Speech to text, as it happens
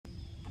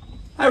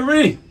Hi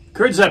everybody,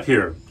 Kurt Zepp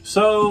here.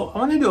 So I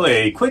want to do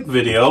a quick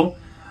video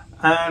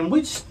on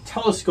which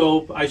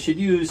telescope I should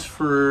use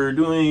for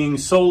doing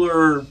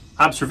solar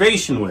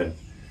observation with.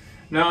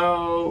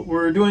 Now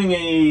we're doing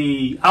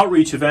a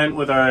outreach event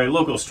with our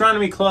local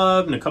astronomy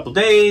club in a couple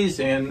days,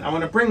 and I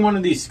want to bring one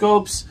of these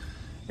scopes,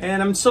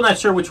 and I'm still not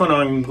sure which one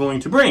I'm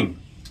going to bring.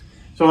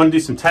 So I want to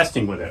do some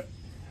testing with it.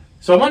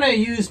 So I want to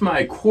use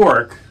my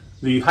Quark,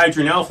 the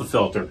hydrogen alpha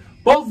filter.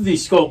 Both of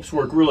these scopes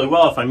work really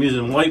well if I'm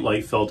using a white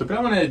light filter, but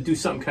I want to do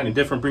something kind of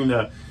different, bring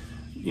the,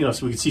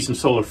 so we can see some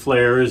solar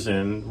flares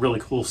and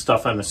really cool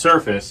stuff on the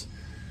surface.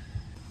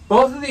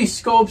 Both of these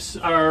scopes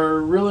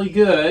are really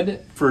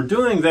good for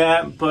doing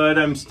that, but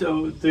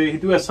they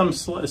do have some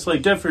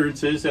slight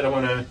differences that I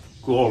want to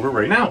go over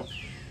right now.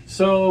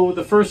 So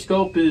the first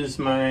scope is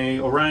my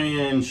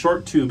Orion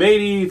Short Tube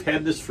 80. I've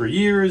had this for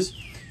years.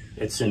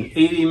 It's an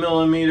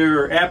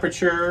 80mm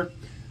aperture,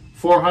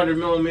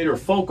 400mm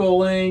focal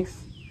length,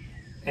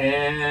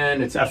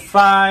 and it's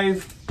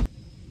f5.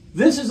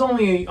 This is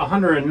only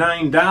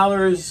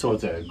 $109, so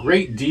it's a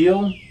great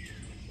deal.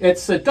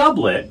 It's a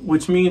doublet,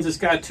 which means it's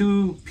got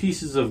two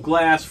pieces of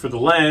glass for the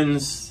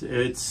lens.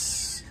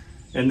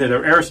 And that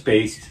are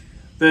air-spaced.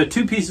 The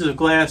two pieces of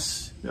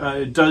glass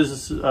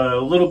does a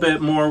little bit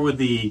more with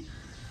the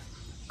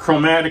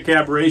chromatic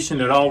aberration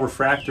that all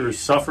refractors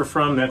suffer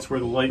from. That's where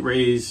the light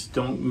rays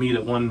don't meet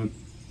at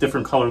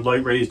different colored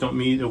light rays don't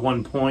meet at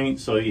one point,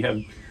 so you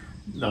have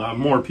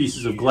more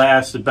pieces of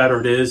glass, the better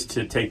it is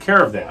to take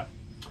care of that.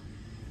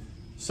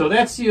 So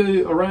that's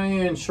the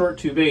Orion Short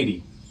Tube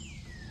 80.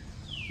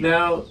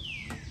 Now,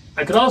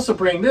 I could also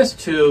bring this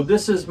tube.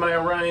 This is my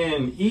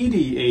Orion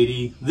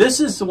ED80.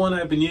 This is the one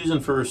I've been using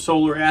for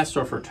solar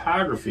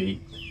astrophotography.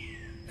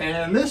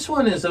 And this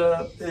one is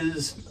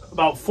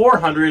about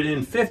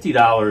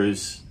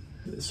 $450.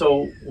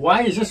 So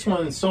why is this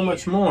one so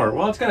much more?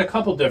 Well, it's got a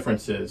couple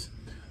differences.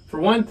 For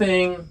one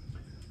thing,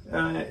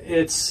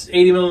 it's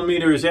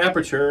 80mm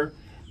aperture,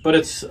 but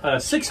it's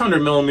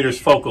 600mm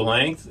focal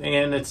length,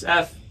 and it's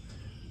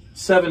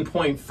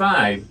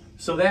f7.5.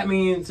 So that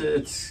means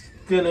it's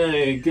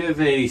gonna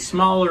give a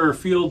smaller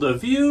field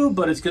of view,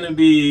 but it's gonna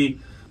be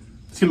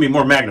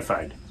more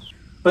magnified.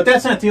 But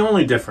that's not the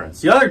only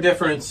difference. The other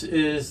difference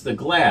is the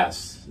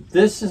glass.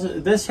 This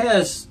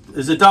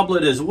is a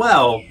doublet as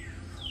well,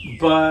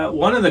 but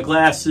one of the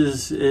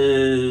glasses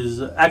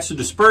is extra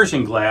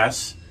dispersion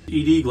glass.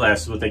 ED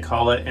glass is what they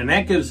call it, and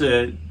that gives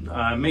it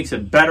makes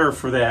it better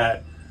for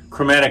that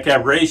chromatic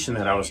aberration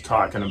that I was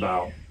talking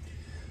about.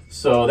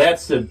 So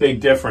that's the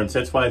big difference.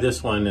 That's why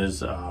this one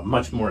is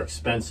much more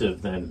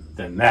expensive than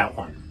that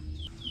one.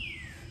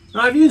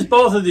 Now, I've used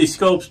both of these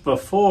scopes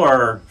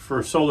before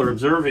for solar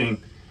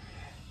observing,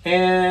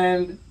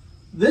 and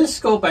this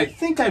scope I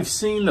think I've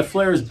seen the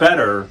flares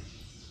better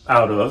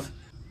out of.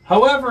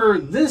 However,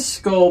 this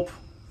scope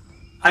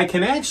I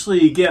can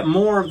actually get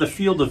more of the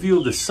field of view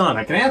of the sun.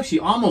 I can actually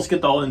almost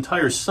get the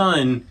entire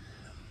sun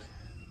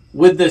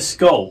with this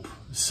scope.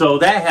 So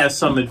that has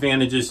some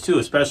advantages too,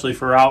 especially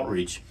for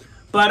outreach.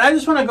 But I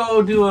just want to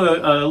go do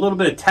a little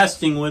bit of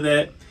testing with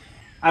it.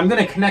 I'm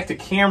going to connect the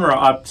camera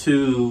up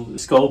to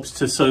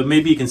scopes so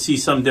maybe you can see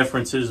some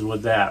differences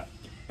with that.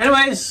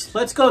 Anyways,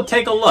 let's go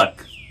take a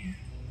look.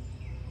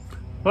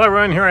 Well,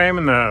 everyone, here I am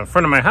in the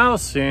front of my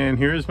house, and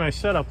here's my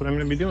setup, what I'm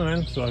going to be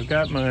doing. So I've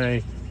got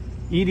my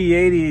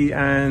ED80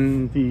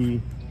 and the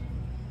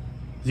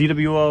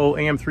ZWO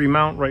AM3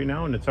 Mount right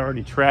now, and it's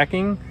already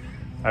tracking.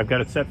 I've got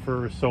it set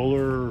for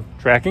solar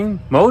tracking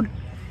mode,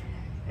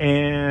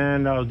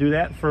 and I'll do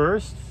that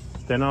first.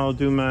 Then I'll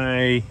do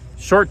my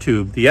short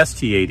tube, the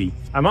ST80.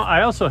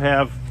 I also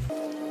have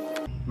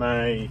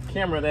my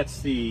camera. That's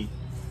the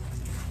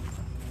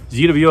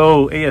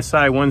ZWO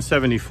ASI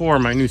 174,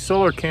 my new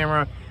solar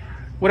camera.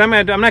 I'm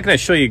not going to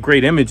show you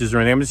great images or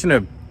anything. I'm just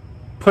going to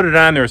put it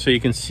on there so you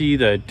can see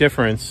the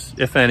difference,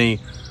 if any,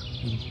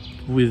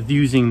 with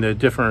using the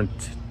different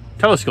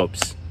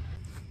telescopes.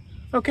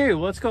 Okay,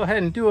 well, let's go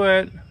ahead and do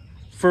it.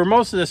 For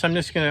most of this, I'm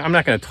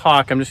not gonna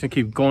talk. I'm just gonna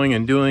keep going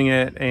and doing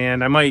it,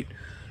 and I might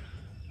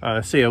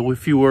say a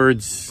few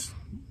words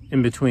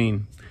in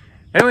between.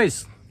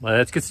 Anyways,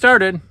 let's get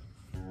started.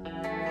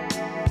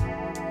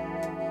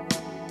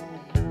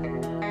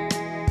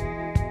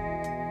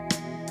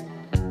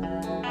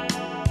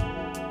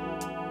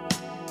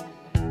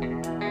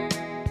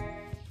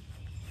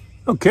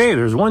 Okay,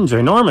 there's one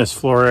ginormous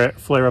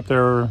flare up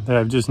there that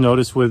I've just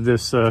noticed with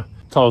this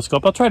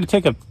telescope. I'll try to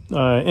take an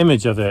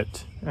image of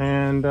it,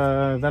 and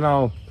then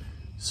I'll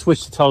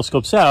switch the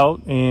telescopes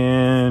out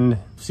and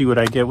see what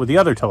I get with the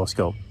other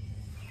telescope.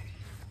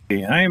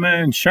 Okay, I'm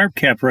on sharp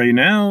cap right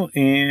now,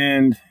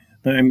 and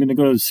I'm going to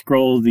go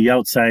scroll the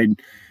outside.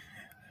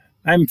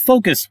 I'm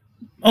focused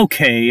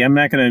okay. I'm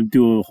not going to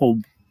do a whole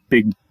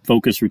big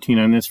focus routine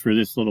on this for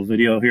this little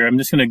video here. I'm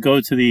just going to go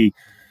to the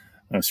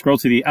scroll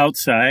to the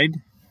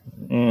outside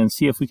and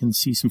see if we can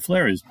see some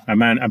flares.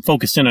 I'm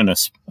focused in on a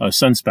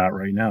sunspot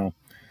right now.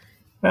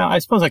 Well, I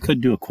suppose I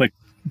could do a quick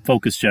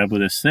focus job with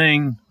this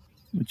thing.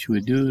 What you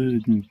would do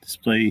is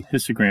display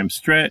histogram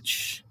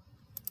stretch.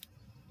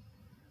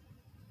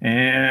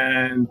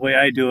 And And the way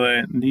I do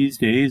it these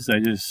days, I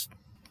just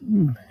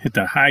hit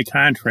the high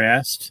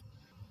contrast.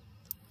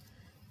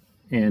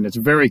 And it's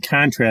very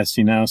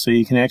contrasty now, so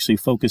you can actually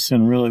focus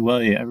in really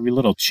well. Every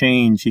little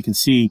change you can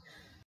see.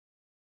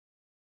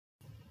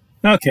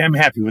 Okay, I'm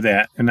happy with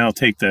that. And I'll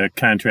take the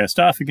contrast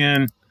off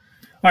again.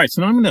 All right,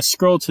 so now I'm going to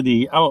scroll to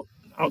the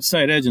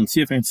outside edge and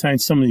see if I can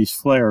find some of these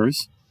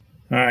flares.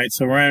 All right,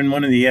 so we're on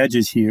one of the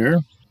edges here.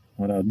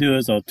 What I'll do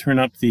is I'll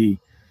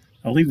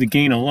leave the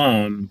gain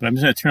alone, but I'm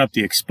just going to turn up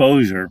the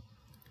exposure.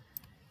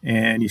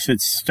 And you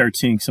should start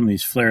seeing some of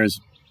these flares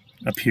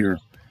up here.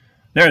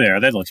 There they are.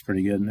 That looks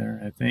pretty good in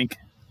there, I think.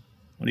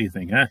 What do you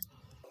think, huh?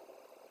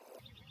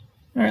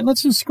 All right,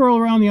 let's just scroll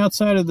around the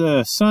outside of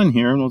the sun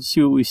here, and we'll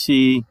see what we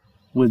see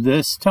with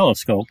this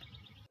telescope.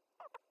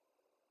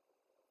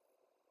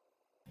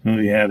 Oh,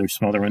 yeah, there's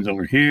some other ones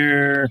over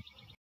here.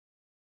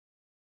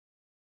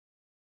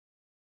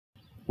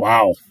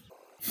 Wow.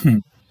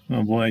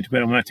 Oh, boy, too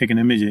bad I'm not taking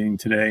imaging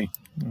today.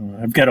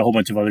 I've got a whole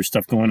bunch of other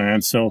stuff going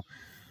on, so...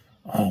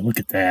 Oh, look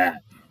at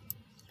that.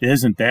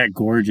 Isn't that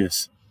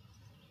gorgeous?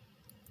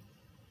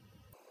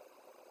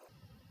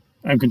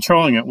 I'm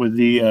controlling it with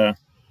the,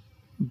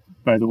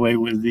 by the way,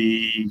 with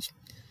the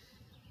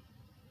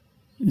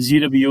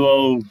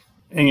ZWO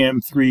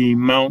AM3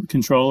 Mount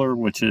controller,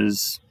 which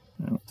is,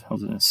 what the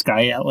hell's it, a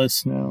Sky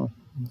Atlas now.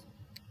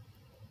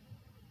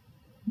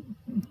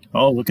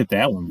 Oh, look at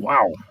that one.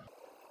 Wow.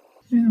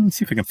 Yeah, let's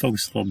see if I can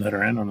focus a little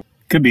better. I don't know.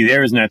 Could be the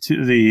air is not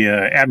too, the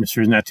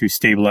atmosphere is not too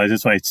stabilized.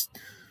 That's why it's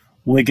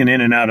wigging in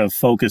and out of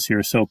focus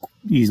here so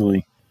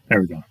easily.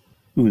 There we go.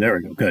 Ooh, there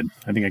we go. Good.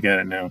 I think I got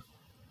it now.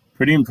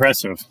 Pretty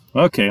impressive.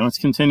 Okay, let's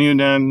continue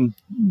down.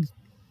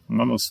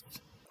 Almost.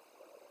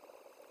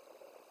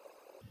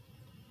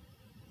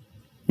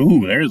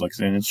 Ooh, there looks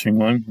an interesting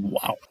one.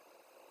 Wow.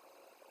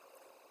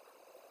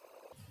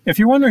 If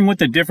you're wondering what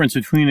the difference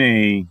between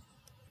a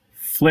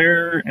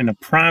flare and a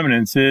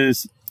prominence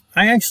is,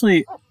 I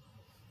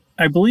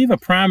believe a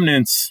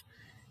prominence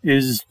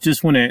is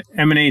just when it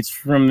emanates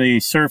from the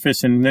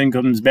surface and then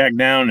comes back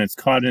down and it's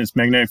caught in its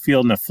magnetic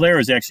field, and a flare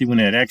is actually when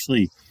it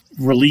actually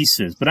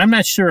releases. But I'm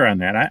not sure on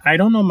that. I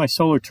don't know my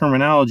solar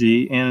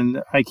terminology,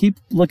 and I keep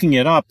looking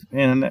it up,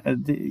 and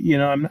you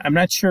know, I'm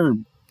not sure.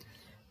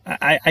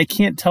 I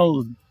can't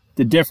tell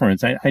the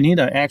difference. I need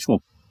an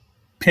actual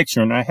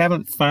picture, and I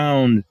haven't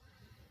found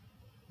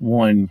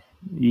one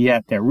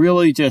yet that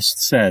really just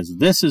says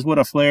this is what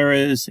a flare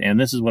is and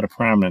this is what a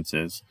prominence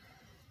is.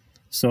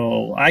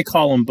 So I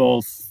call them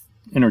both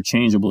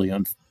interchangeably,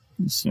 and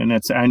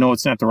that's, I know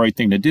it's not the right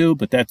thing to do,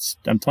 but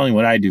I'm telling you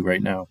what I do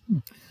right now.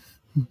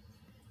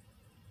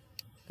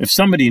 If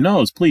somebody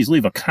knows, please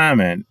leave a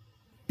comment.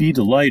 Be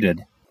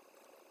delighted.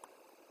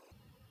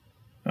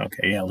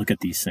 Okay, yeah, look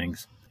at these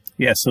things.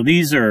 Yeah, so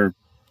these are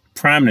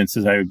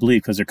prominences, I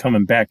believe, because they're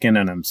coming back in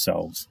on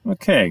themselves.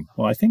 Okay,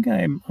 well, I think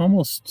I'm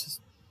almost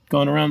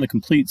going around the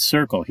complete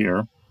circle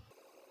here,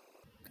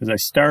 because I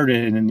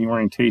started and the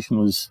orientation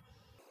was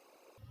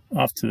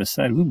off to the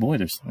side. Oh boy,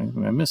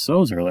 I missed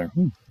those earlier.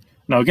 Ooh.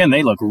 Now again,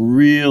 they look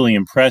really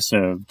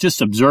impressive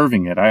just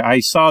observing it.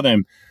 I saw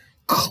them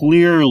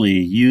clearly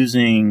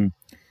using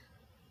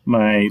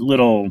my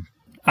little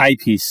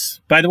eyepiece.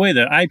 By the way,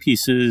 the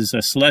eyepiece is a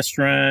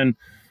Celestron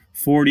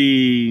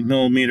 40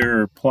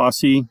 millimeter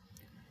Plossy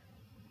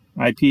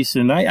eyepiece,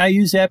 and I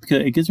use that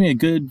because it gives me a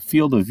good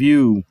field of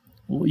view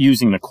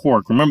using the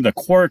Quark. Remember, the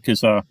Quark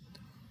has a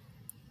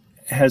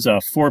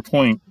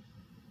 4.2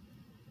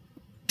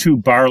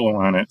 Barlow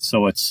on it,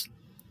 so it's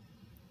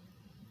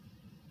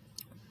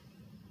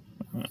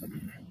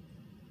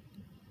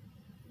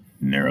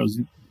narrows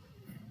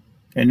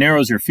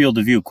your field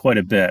of view quite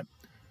a bit.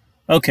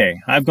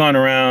 Okay, I've gone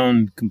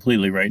around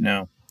completely right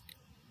now.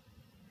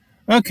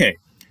 Okay,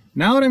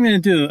 now what I'm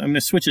going to do, I'm going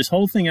to switch this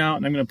whole thing out,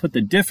 and I'm going to put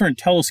the different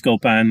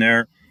telescope on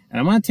there, and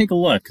I want to take a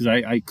look, because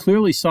I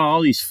clearly saw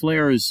all these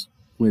flares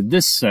with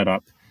this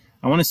setup.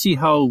 I want to see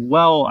how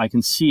well I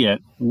can see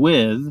it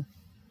with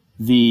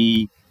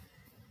the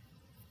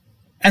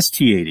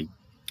ST80.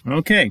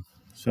 Okay,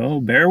 so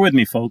bear with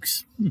me,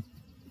 folks.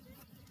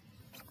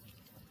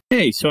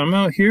 Okay, so I'm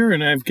out here,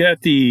 and I've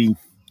got the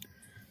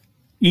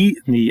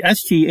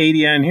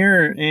ST80 on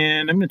here,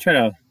 and I'm going to try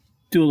to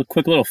do a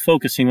quick little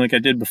focusing like I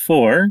did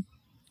before.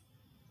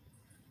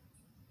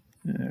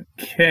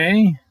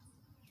 Okay.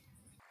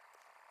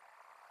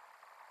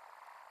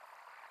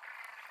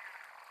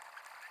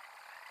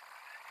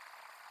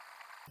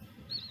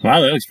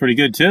 Wow, that looks pretty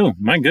good too.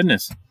 My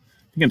goodness. I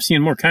think I'm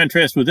seeing more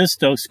contrast with this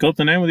scope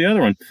than I am with the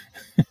other one.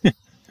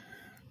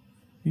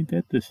 Ain't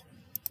that this?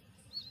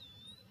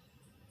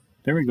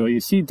 There we go. You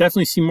see,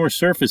 definitely see more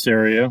surface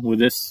area with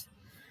this.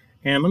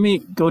 And let me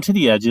go to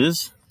the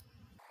edges.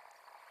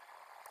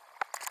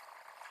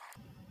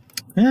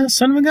 Yeah,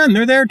 son of a gun,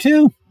 they're there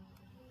too.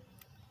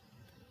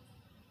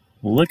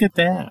 Look at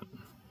that.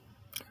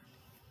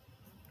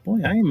 Boy,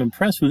 I am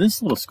impressed with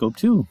this little scope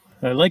too.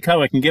 I like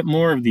how I can get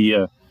more of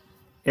the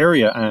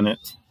area on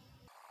it.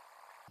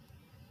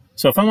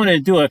 So if I want to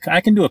do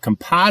I can do a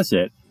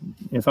composite.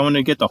 If I want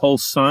to get the whole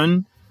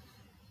sun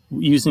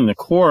using the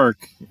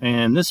Quark,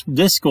 and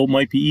this scope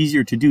might be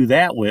easier to do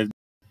that with.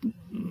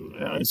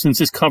 Since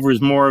this covers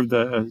more of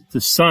the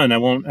sun,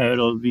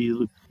 it'll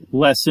be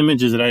less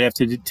images that I'd have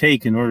to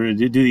take in order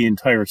to do the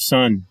entire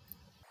sun.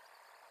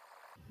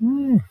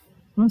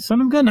 Well,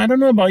 son of a gun, I don't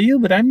know about you,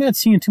 but I'm not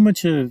seeing too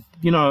much of,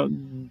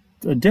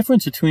 a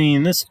difference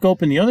between this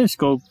scope and the other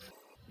scope,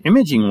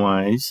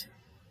 imaging-wise,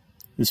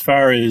 as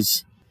far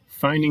as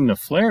finding the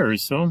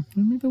flares. So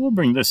maybe we'll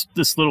bring this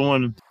little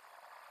one.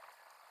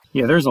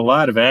 Yeah, there's a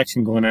lot of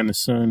action going on in the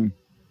sun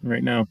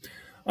right now.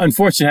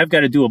 Unfortunately, I've got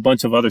to do a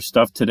bunch of other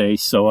stuff today,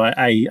 so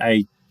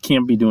I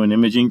can't be doing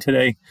imaging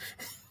today,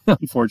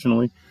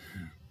 unfortunately.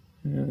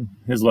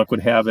 His luck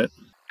would have it.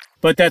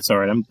 But that's all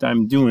right.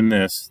 I'm doing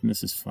this, and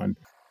this is fun.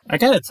 I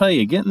got to tell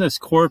you, getting this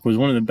Quark was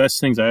one of the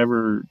best things I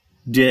ever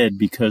did,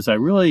 because I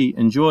really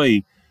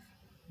enjoy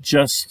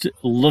just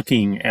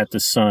looking at the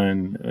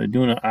sun,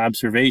 doing an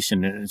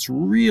observation, and it's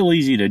real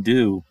easy to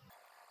do.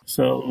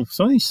 So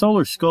some of these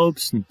solar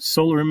scopes and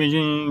solar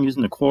imaging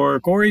using the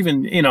Quark, or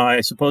even,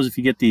 I suppose if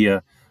you get the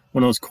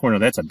one of those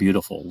Coronado, that's a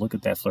beautiful, look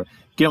at that flare.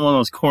 Get one of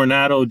those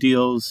Coronado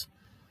deals,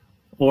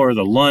 or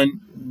the Lunt,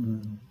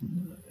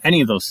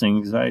 any of those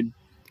things, I'd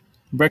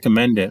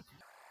recommend it.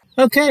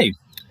 Okay,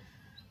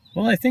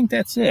 well, I think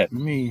that's it.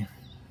 Let me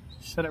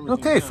shut everything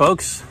down. Okay,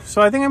 folks,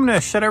 so I think I'm going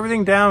to shut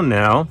everything down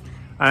now.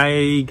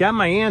 I got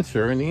my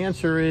answer, and the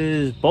answer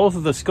is both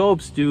of the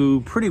scopes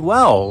do pretty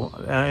well,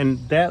 and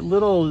that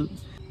little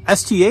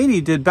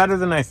ST80 did better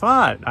than I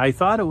thought. I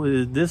thought it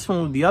was this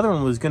one, the other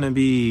one was going to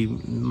be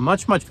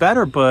much, much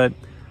better, but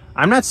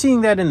I'm not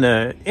seeing that in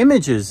the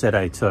images that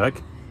I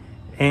took.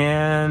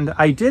 And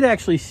I did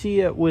actually see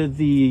it with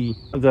the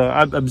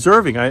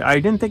observing. I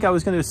didn't think I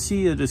was going to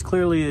see it as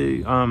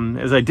clearly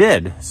as I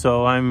did.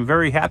 So I'm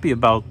very happy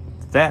about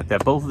that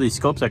both of these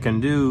scopes I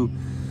can do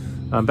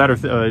better,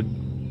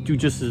 do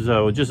just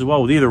as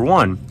well with either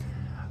one.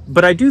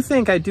 But I do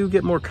think I do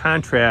get more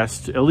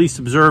contrast, at least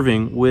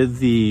observing, with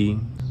the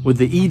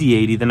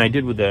ED80 than I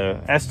did with the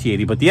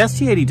ST80, but the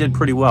ST80 did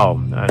pretty well,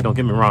 don't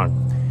get me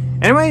wrong.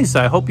 Anyways,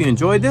 I hope you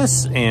enjoyed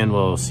this, and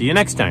we'll see you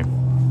next time.